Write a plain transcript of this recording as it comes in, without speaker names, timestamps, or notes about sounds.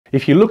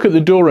If you look at the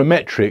DORA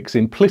metrics,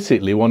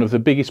 implicitly one of the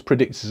biggest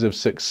predictors of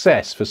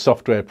success for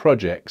software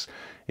projects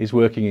is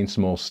working in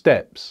small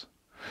steps.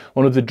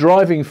 One of the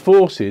driving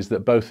forces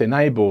that both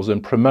enables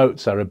and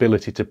promotes our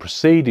ability to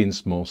proceed in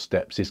small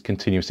steps is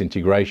continuous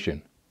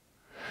integration.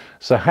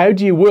 So how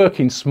do you work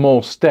in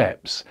small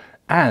steps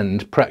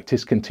and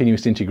practice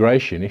continuous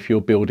integration if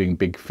you're building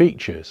big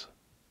features?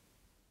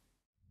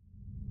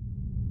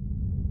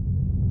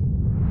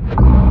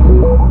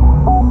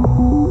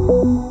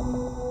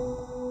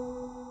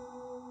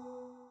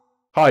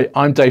 Hi,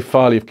 I'm Dave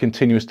Farley of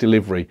Continuous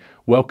Delivery.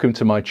 Welcome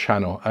to my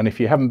channel, and if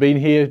you haven't been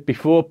here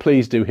before,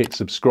 please do hit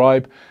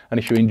subscribe, and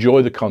if you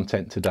enjoy the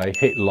content today,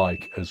 hit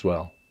like as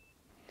well.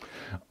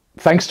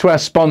 Thanks to our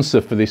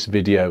sponsor for this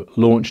video,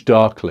 Launch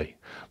Darkly.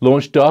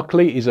 Launch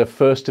Darkly is a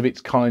first of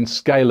its kind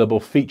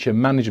scalable feature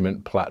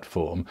management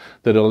platform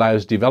that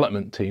allows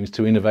development teams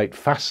to innovate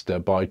faster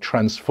by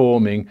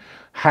transforming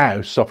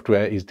how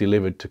software is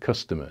delivered to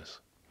customers.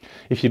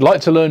 If you'd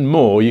like to learn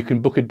more, you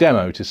can book a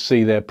demo to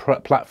see their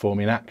platform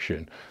in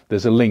action.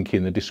 There's a link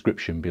in the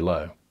description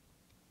below.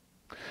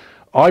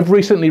 I've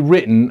recently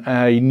written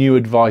a new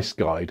advice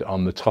guide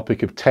on the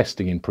topic of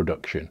testing in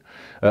production.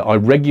 I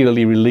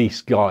regularly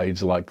release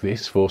guides like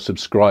this for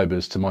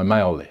subscribers to my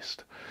mail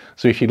list.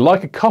 So if you'd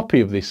like a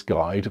copy of this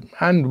guide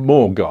and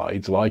more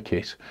guides like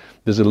it,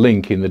 there's a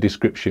link in the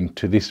description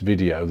to this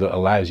video that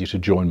allows you to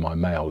join my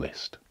mail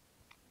list.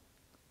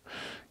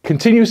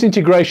 Continuous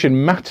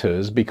integration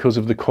matters because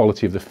of the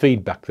quality of the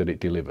feedback that it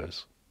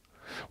delivers.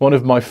 One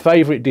of my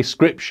favourite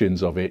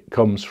descriptions of it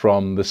comes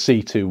from the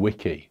C2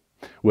 wiki,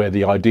 where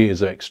the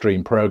ideas of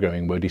extreme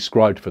programming were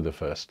described for the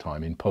first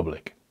time in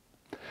public.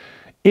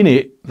 In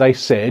it, they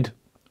said,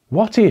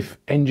 what if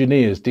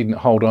engineers didn't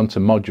hold on to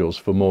modules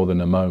for more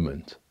than a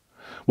moment?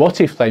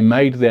 What if they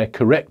made their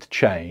correct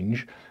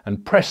change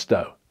and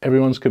presto,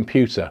 everyone's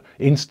computer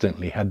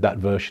instantly had that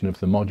version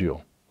of the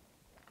module?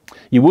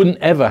 You wouldn't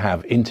ever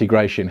have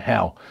integration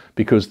hell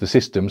because the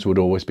systems would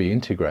always be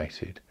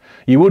integrated.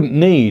 You wouldn't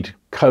need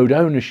code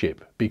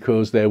ownership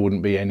because there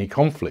wouldn't be any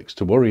conflicts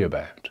to worry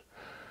about.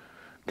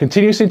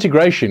 Continuous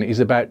integration is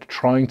about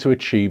trying to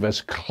achieve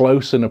as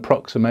close an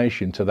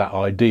approximation to that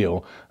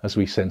ideal as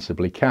we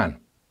sensibly can.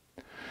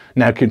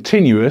 Now,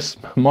 continuous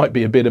might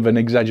be a bit of an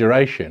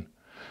exaggeration,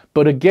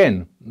 but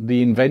again,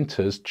 the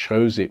inventors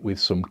chose it with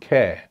some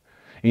care.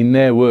 In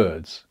their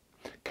words,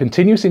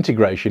 continuous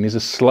integration is a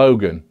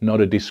slogan,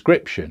 not a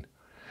description.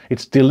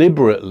 It's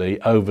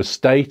deliberately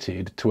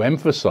overstated to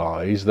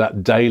emphasize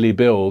that daily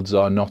builds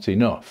are not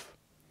enough.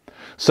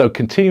 So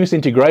continuous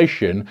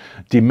integration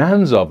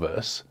demands of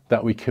us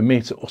that we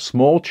commit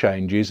small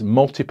changes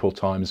multiple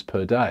times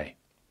per day.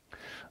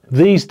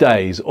 These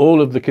days,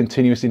 all of the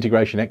continuous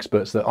integration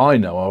experts that I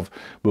know of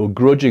will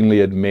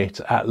grudgingly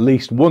admit at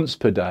least once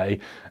per day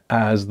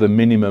as the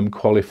minimum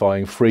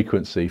qualifying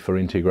frequency for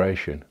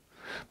integration.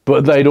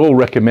 But they'd all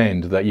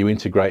recommend that you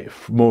integrate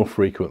more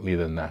frequently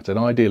than that, and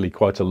ideally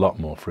quite a lot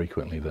more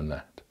frequently than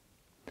that.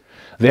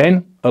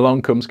 Then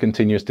along comes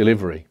continuous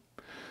delivery.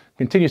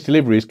 Continuous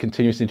delivery is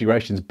continuous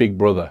integration's big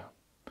brother.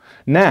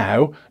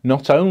 Now,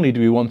 not only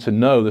do we want to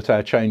know that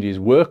our changes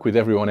work with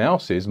everyone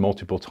else's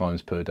multiple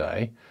times per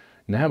day,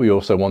 now we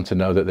also want to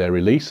know that they're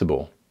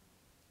releasable.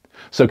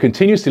 So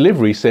continuous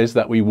delivery says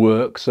that we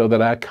work so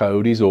that our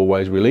code is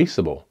always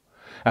releasable.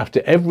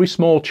 After every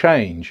small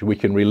change, we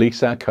can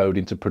release our code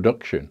into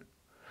production.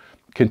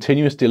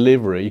 Continuous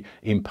delivery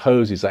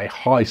imposes a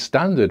high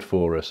standard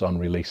for us on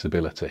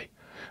releasability.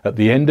 At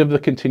the end of the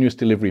continuous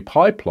delivery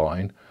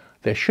pipeline,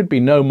 there should be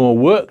no more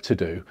work to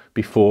do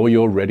before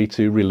you're ready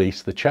to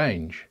release the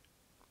change.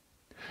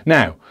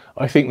 Now,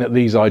 I think that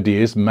these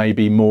ideas may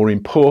be more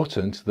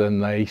important than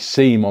they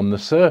seem on the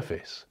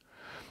surface.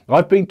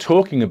 I've been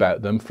talking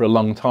about them for a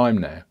long time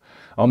now,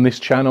 on this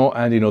channel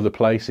and in other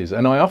places,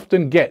 and I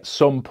often get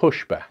some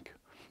pushback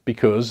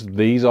because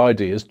these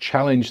ideas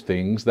challenge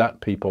things that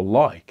people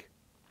like.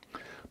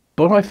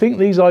 But I think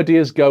these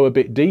ideas go a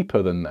bit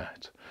deeper than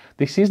that.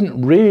 This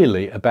isn't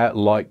really about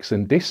likes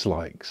and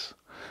dislikes.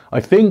 I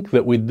think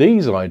that with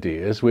these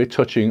ideas we're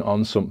touching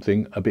on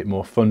something a bit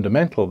more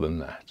fundamental than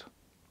that.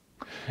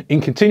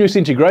 In continuous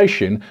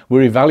integration,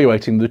 we're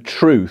evaluating the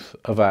truth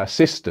of our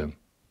system.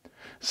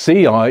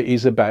 CI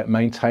is about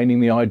maintaining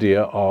the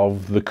idea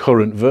of the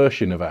current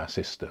version of our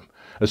system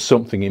as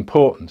something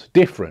important,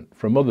 different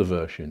from other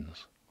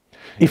versions.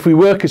 If we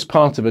work as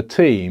part of a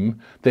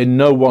team, then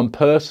no one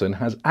person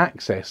has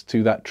access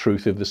to that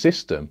truth of the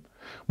system.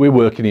 We're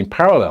working in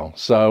parallel,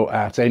 so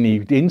at any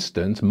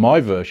instant, my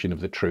version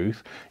of the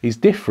truth is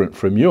different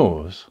from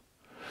yours.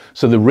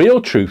 So the real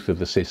truth of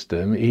the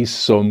system is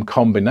some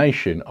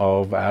combination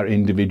of our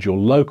individual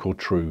local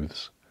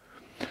truths.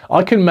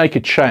 I can make a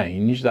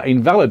change that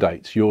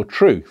invalidates your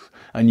truth,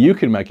 and you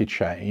can make a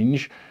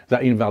change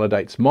that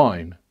invalidates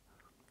mine.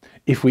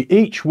 If we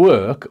each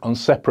work on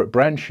separate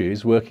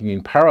branches working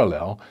in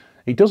parallel,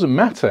 it doesn't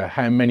matter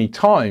how many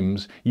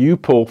times you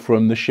pull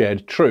from the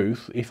shared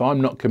truth if I'm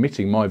not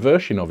committing my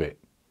version of it.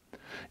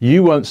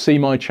 You won't see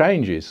my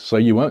changes, so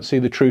you won't see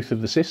the truth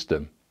of the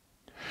system.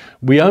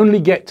 We only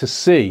get to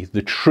see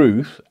the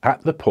truth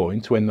at the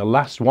point when the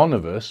last one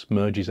of us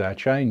merges our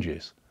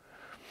changes.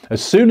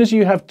 As soon as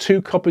you have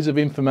two copies of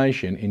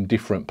information in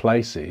different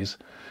places,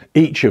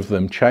 each of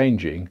them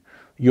changing,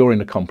 you're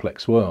in a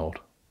complex world.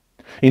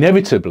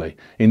 Inevitably,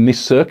 in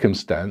this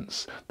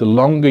circumstance, the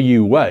longer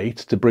you wait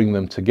to bring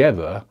them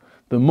together,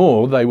 the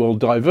more they will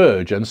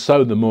diverge, and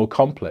so the more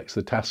complex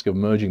the task of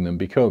merging them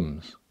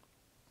becomes.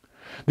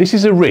 This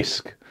is a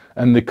risk,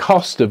 and the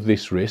cost of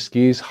this risk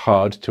is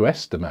hard to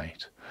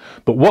estimate.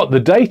 But what the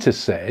data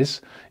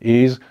says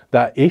is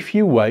that if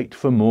you wait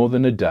for more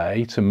than a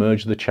day to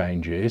merge the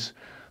changes,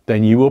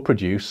 then you will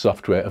produce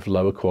software of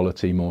lower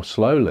quality more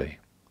slowly.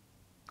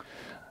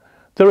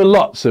 There are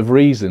lots of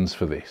reasons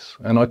for this,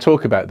 and I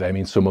talk about them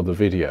in some other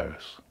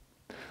videos.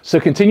 So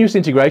continuous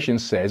integration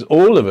says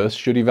all of us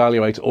should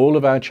evaluate all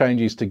of our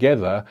changes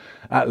together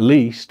at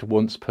least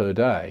once per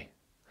day.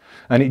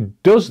 And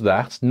it does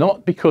that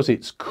not because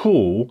it's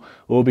cool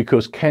or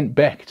because Kent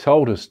Beck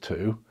told us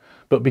to,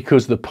 but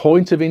because the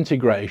point of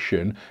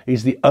integration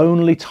is the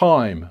only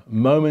time,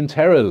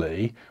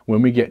 momentarily,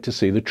 when we get to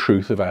see the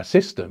truth of our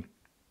system.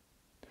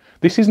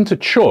 This isn't a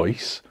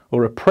choice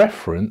or a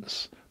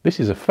preference, this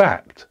is a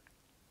fact.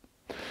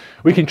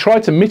 We can try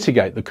to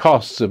mitigate the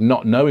costs of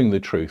not knowing the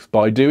truth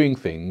by doing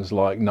things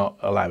like not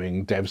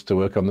allowing devs to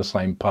work on the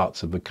same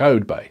parts of the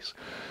code base.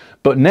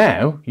 But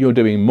now you're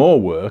doing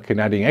more work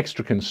and adding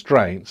extra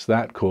constraints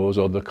that cause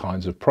other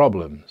kinds of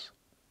problems.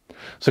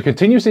 So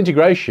continuous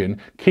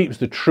integration keeps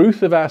the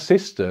truth of our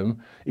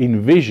system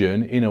in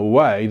vision in a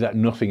way that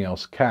nothing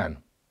else can.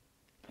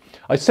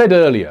 I said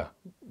earlier,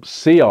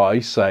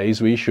 CI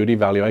says we should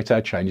evaluate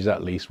our changes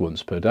at least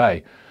once per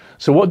day.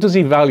 So what does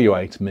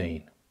evaluate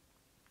mean?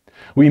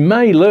 We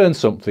may learn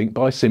something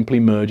by simply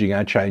merging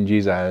our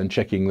changes and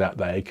checking that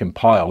they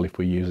compile if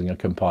we're using a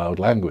compiled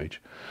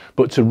language.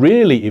 But to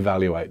really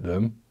evaluate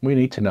them, we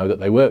need to know that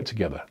they work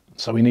together.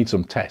 So we need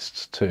some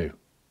tests too.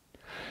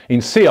 In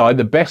CI,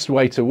 the best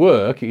way to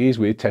work is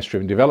with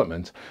test-driven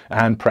development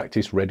and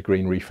practice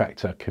red-green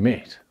refactor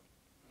commit.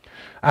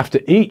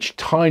 After each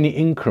tiny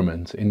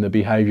increment in the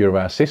behavior of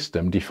our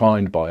system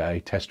defined by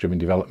a test-driven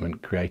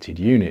development created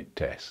unit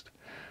test,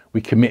 we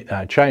commit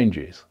our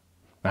changes.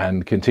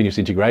 And continuous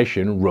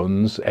integration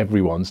runs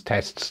everyone's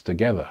tests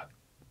together.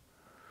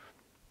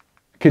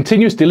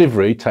 Continuous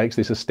delivery takes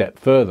this a step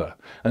further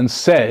and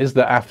says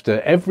that after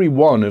every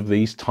one of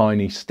these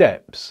tiny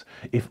steps,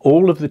 if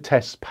all of the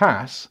tests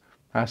pass,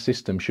 our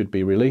system should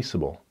be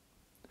releasable.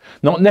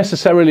 Not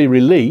necessarily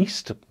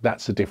released,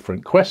 that's a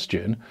different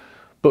question,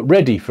 but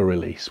ready for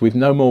release with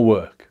no more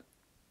work.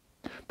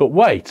 But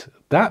wait,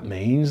 that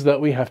means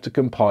that we have to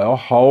compile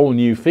whole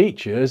new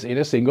features in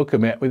a single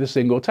commit with a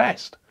single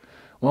test.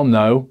 Well,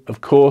 no,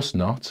 of course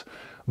not.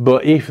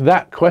 But if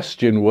that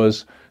question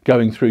was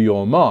going through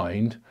your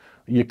mind,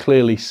 you're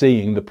clearly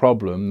seeing the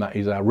problem that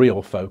is our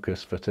real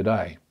focus for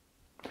today.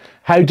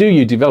 How do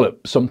you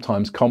develop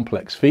sometimes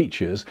complex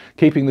features,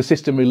 keeping the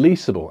system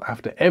releasable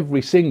after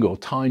every single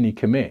tiny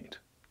commit?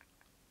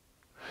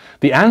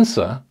 The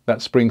answer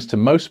that springs to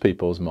most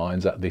people's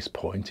minds at this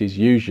point is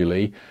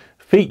usually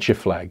feature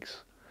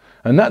flags.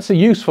 And that's a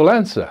useful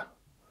answer,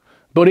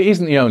 but it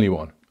isn't the only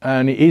one.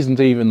 And it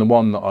isn't even the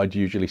one that I'd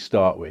usually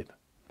start with.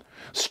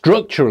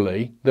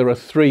 Structurally, there are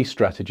 3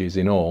 strategies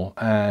in all,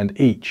 and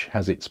each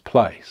has its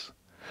place.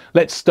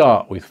 Let's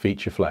start with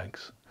feature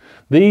flags.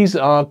 These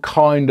are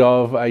kind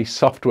of a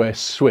software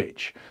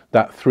switch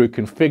that through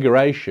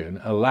configuration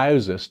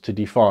allows us to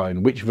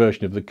define which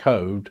version of the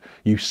code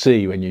you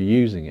see when you're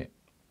using it.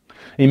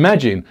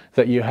 Imagine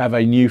that you have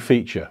a new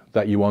feature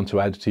that you want to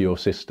add to your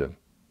system.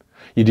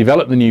 You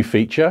develop the new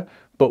feature,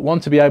 but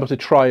want to be able to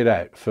try it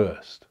out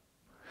first.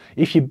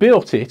 If you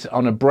built it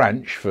on a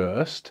branch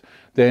first,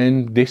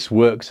 then this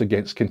works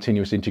against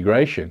continuous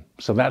integration,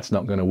 so that's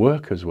not going to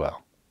work as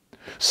well.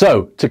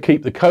 So, to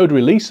keep the code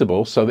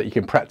releasable so that you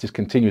can practice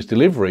continuous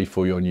delivery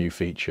for your new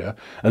feature,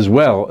 as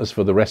well as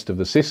for the rest of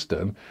the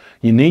system,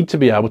 you need to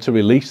be able to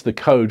release the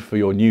code for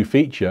your new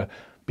feature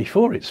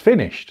before it's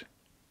finished.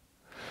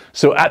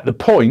 So at the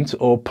point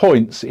or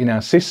points in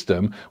our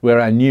system where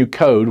our new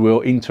code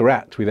will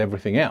interact with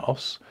everything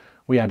else,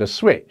 we add a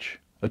switch,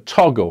 a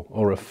toggle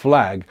or a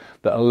flag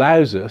that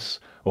allows us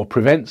or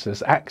prevents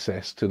us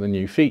access to the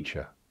new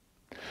feature.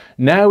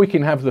 Now we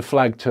can have the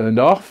flag turned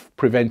off,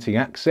 preventing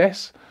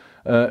access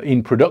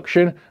in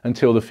production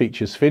until the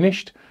feature's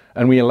finished,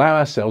 and we allow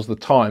ourselves the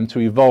time to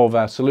evolve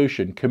our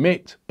solution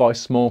commit by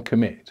small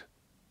commit,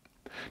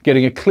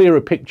 getting a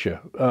clearer picture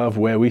of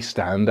where we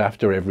stand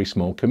after every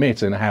small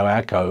commit and how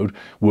our code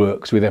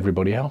works with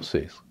everybody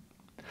else's.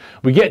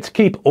 We get to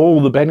keep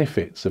all the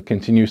benefits of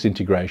continuous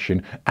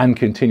integration and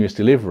continuous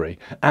delivery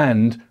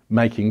and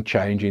making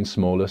change in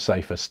smaller,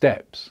 safer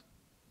steps.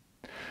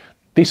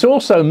 This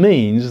also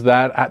means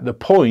that at the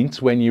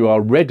point when you are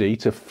ready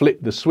to flip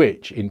the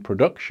switch in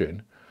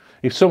production,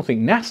 if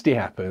something nasty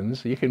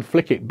happens, you can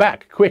flick it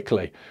back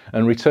quickly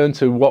and return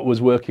to what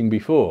was working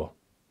before.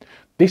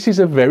 This is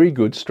a very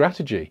good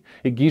strategy.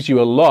 It gives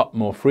you a lot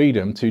more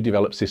freedom to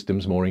develop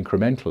systems more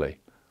incrementally.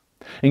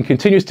 In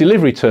continuous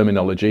delivery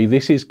terminology,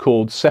 this is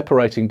called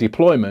separating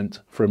deployment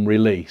from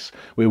release.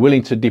 We're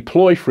willing to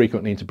deploy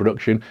frequently into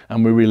production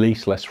and we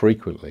release less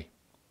frequently.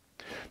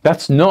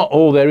 That's not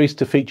all there is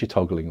to feature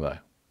toggling though.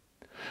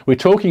 We're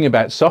talking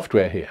about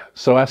software here,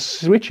 so our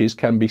switches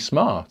can be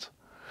smart.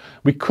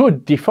 We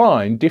could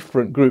define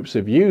different groups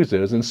of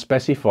users and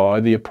specify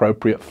the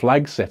appropriate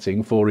flag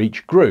setting for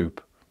each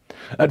group.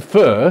 At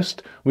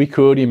first, we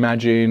could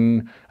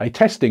imagine a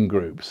testing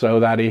group so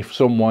that if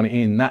someone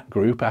in that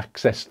group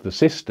accessed the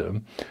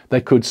system,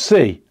 they could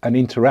see and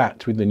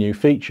interact with the new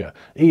feature,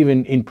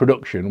 even in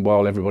production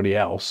while everybody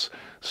else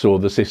saw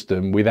the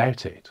system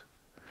without it.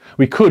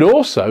 We could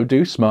also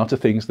do smarter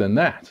things than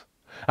that,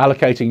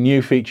 allocating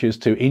new features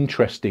to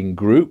interesting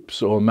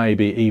groups or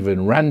maybe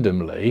even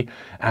randomly,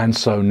 and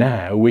so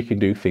now we can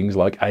do things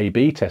like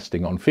A/B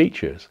testing on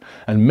features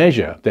and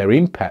measure their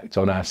impact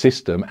on our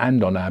system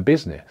and on our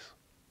business.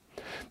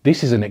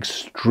 This is an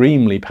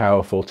extremely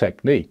powerful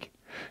technique,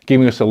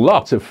 giving us a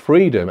lot of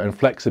freedom and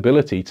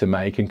flexibility to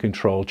make and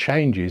control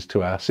changes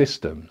to our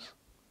systems.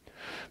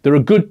 There are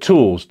good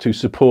tools to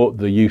support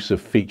the use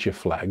of feature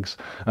flags,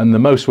 and the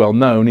most well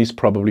known is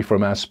probably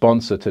from our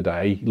sponsor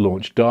today,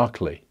 Launch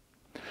Darkly.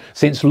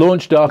 Since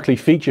Launch Darkly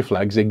feature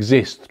flags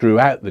exist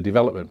throughout the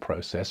development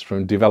process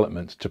from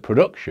development to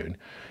production,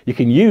 you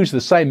can use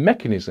the same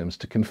mechanisms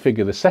to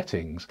configure the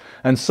settings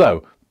and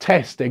so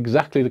test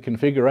exactly the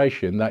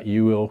configuration that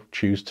you will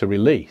choose to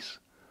release.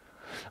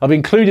 I've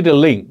included a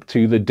link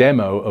to the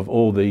demo of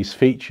all these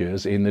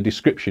features in the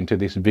description to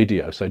this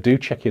video, so do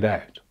check it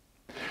out.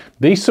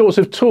 These sorts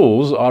of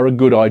tools are a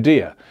good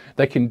idea.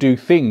 They can do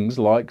things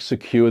like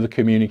secure the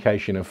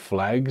communication of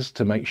flags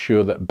to make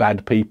sure that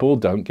bad people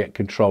don't get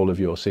control of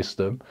your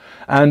system,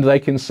 and they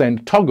can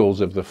send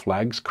toggles of the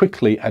flags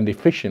quickly and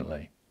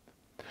efficiently.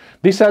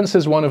 This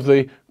answers one of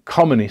the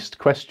commonest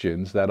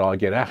questions that I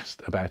get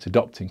asked about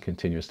adopting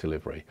continuous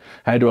delivery.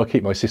 How do I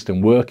keep my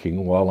system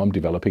working while I'm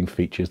developing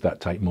features that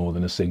take more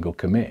than a single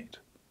commit?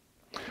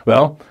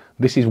 Well,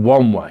 this is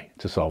one way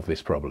to solve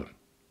this problem.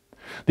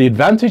 The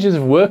advantages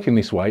of working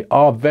this way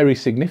are very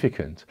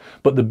significant,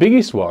 but the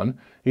biggest one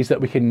is that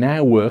we can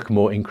now work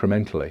more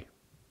incrementally.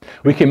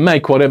 We can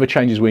make whatever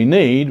changes we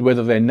need,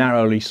 whether they're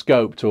narrowly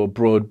scoped or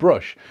broad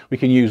brush. We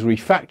can use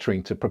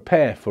refactoring to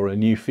prepare for a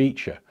new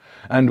feature,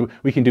 and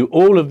we can do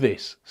all of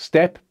this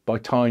step by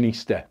tiny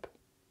step.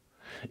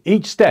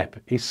 Each step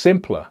is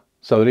simpler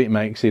so that it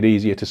makes it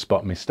easier to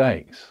spot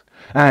mistakes.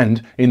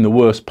 And in the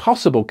worst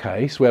possible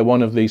case, where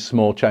one of these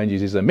small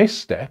changes is a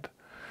misstep,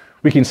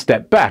 we can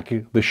step back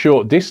the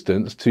short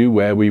distance to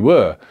where we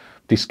were,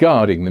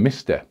 discarding the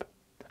misstep,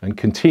 and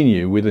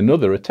continue with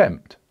another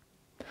attempt.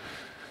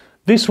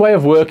 This way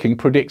of working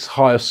predicts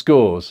higher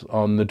scores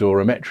on the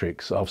DORA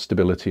metrics of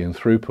stability and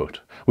throughput,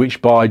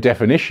 which by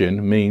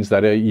definition means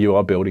that you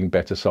are building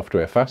better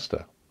software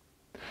faster.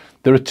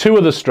 There are two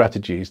other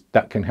strategies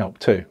that can help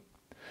too.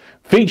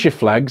 Feature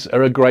flags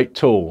are a great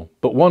tool,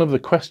 but one of the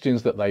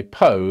questions that they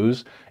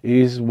pose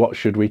is, what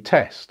should we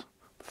test?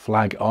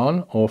 Flag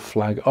on or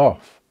flag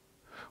off?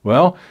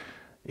 Well,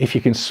 if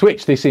you can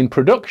switch this in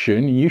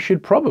production, you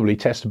should probably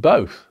test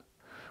both,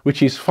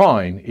 which is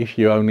fine if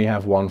you only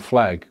have one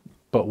flag.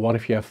 But what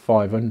if you have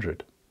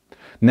 500?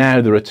 Now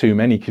there are too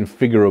many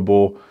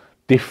configurable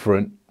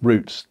different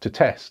routes to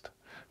test.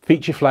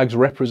 Feature flags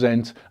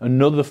represent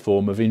another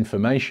form of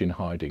information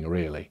hiding,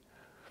 really.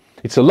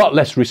 It's a lot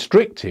less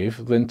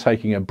restrictive than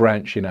taking a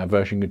branch in our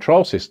version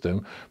control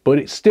system, but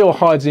it still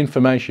hides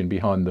information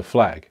behind the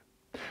flag.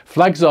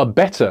 Flags are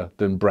better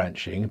than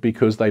branching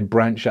because they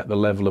branch at the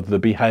level of the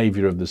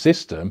behavior of the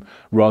system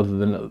rather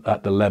than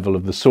at the level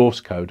of the source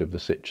code of the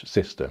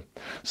system.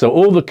 So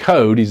all the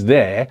code is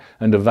there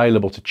and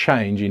available to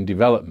change in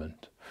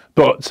development.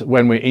 But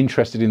when we're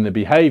interested in the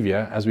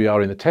behavior, as we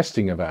are in the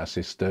testing of our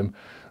system,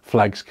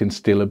 flags can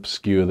still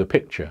obscure the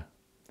picture.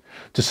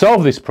 To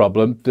solve this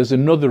problem, there's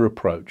another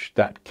approach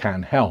that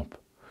can help.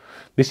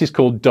 This is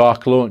called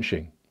dark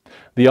launching.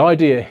 The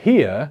idea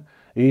here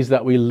is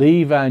that we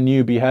leave our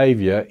new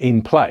behavior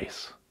in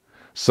place.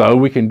 So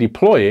we can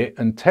deploy it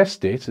and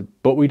test it,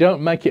 but we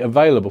don't make it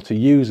available to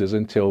users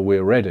until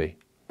we're ready.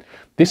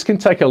 This can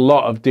take a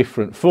lot of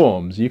different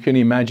forms. You can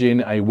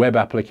imagine a web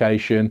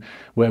application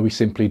where we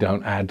simply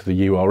don't add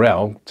the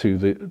URL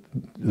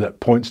that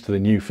points to the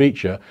new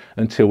feature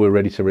until we're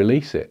ready to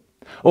release it.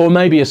 Or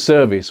maybe a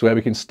service where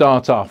we can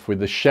start off with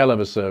the shell of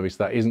a service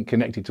that isn't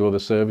connected to other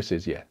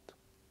services yet.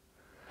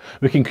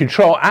 We can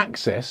control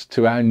access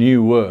to our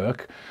new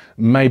work,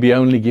 maybe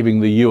only giving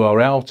the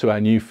URL to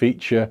our new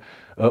feature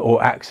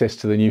or access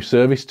to the new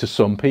service to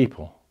some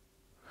people.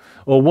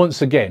 Or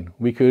once again,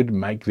 we could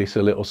make this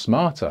a little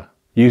smarter,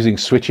 using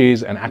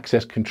switches and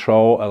access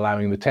control,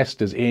 allowing the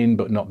testers in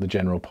but not the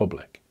general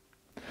public.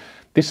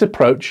 This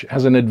approach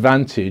has an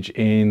advantage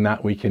in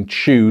that we can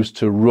choose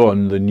to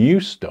run the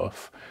new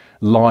stuff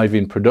live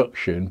in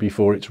production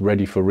before it's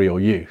ready for real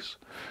use.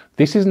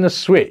 This isn't a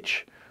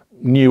switch,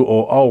 new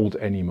or old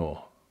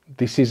anymore.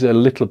 This is a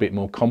little bit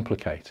more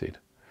complicated.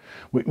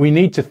 We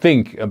need to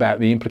think about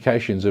the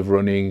implications of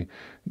running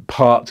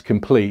part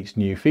complete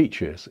new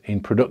features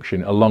in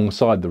production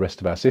alongside the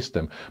rest of our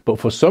system. But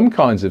for some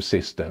kinds of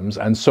systems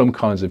and some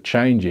kinds of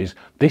changes,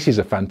 this is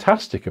a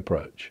fantastic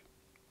approach.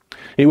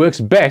 It works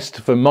best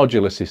for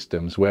modular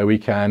systems where we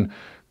can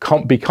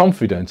be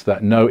confident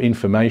that no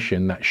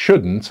information that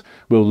shouldn't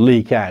will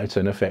leak out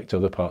and affect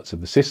other parts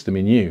of the system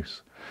in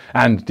use.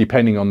 And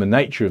depending on the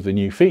nature of the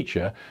new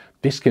feature,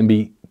 this can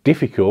be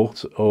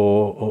difficult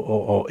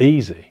or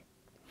easy.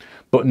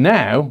 But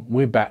now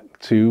we're back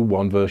to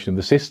one version of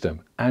the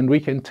system and we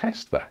can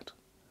test that.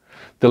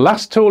 The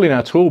last tool in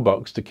our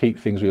toolbox to keep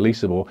things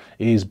releasable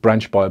is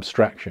branch by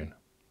abstraction.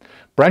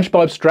 Branch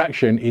by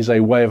abstraction is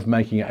a way of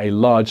making a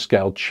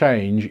large-scale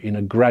change in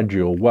a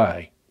gradual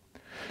way.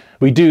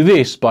 We do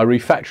this by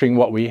refactoring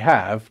what we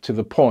have to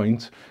the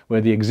point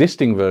where the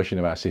existing version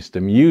of our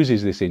system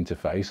uses this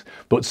interface,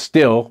 but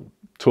still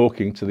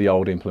talking to the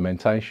old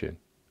implementation.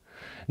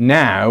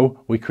 Now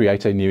we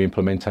create a new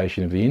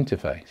implementation of the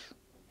interface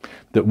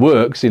that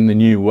works in the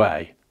new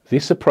way.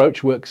 This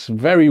approach works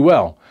very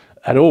well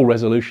at all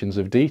resolutions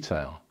of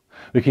detail.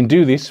 We can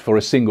do this for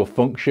a single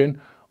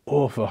function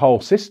or for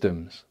whole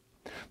systems.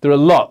 There are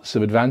lots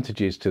of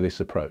advantages to this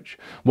approach.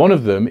 One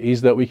of them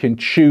is that we can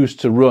choose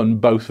to run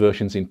both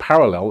versions in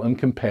parallel and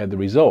compare the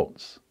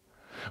results.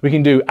 We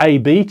can do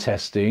A/B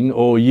testing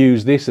or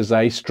use this as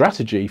a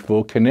strategy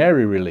for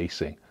canary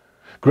releasing,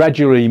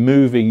 gradually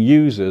moving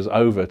users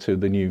over to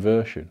the new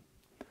version.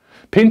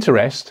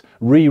 Pinterest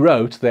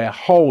rewrote their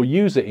whole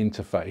user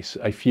interface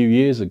a few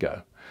years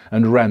ago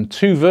and ran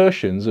 2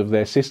 versions of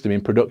their system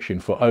in production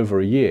for over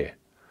a year.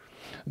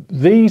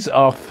 These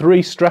are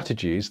 3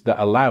 strategies that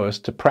allow us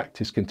to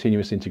practice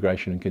continuous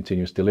integration and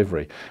continuous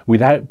delivery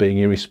without being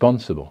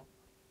irresponsible.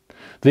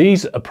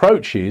 These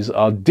approaches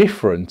are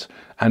different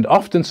and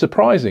often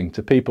surprising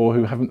to people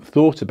who haven't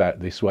thought about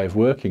this way of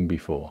working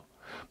before.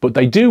 But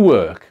they do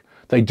work.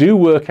 They do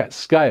work at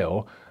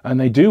scale, and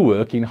they do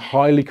work in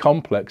highly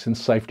complex and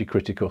safety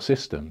critical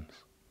systems.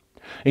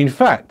 In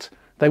fact,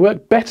 they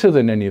work better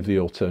than any of the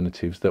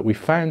alternatives that we've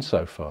found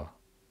so far.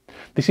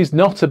 This is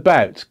not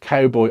about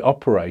cowboy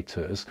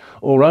operators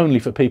or only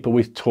for people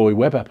with toy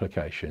web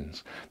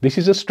applications. This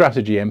is a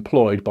strategy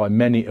employed by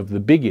many of the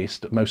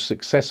biggest, most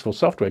successful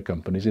software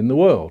companies in the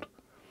world.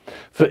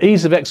 For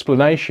ease of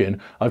explanation,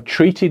 I've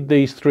treated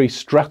these 3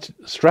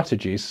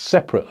 strategies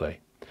separately.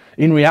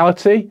 In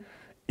reality,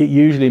 it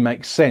usually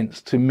makes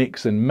sense to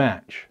mix and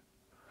match.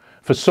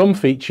 For some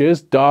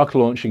features, dark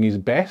launching is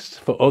best,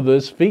 for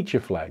others,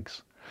 feature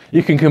flags.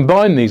 You can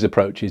combine these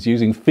approaches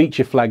using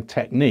feature flag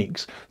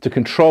techniques to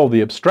control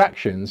the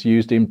abstractions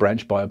used in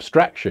branch by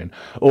abstraction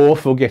or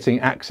for getting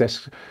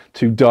access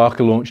to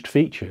darker launched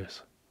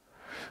features.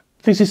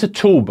 This is a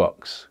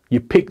toolbox.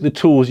 You pick the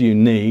tools you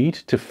need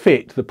to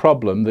fit the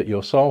problem that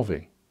you're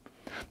solving.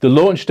 The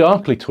Launch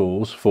Darkly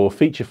tools for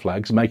feature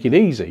flags make it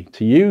easy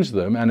to use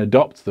them and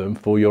adopt them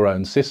for your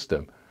own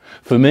system.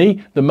 For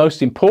me, the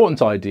most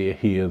important idea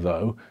here,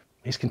 though,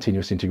 is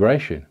continuous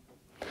integration.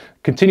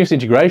 Continuous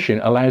integration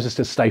allows us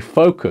to stay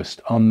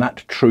focused on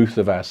that truth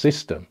of our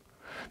system.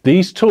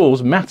 These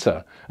tools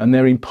matter, and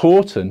they're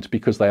important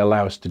because they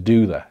allow us to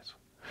do that.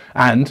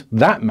 And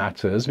that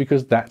matters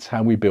because that's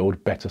how we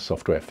build better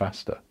software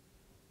faster.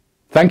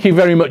 Thank you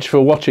very much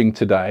for watching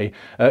today.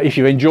 If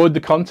you've enjoyed the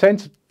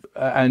content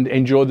and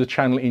enjoyed the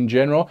channel in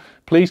general,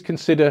 please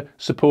consider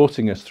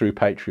supporting us through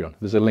Patreon.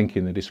 There's a link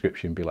in the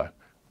description below.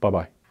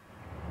 Bye-bye.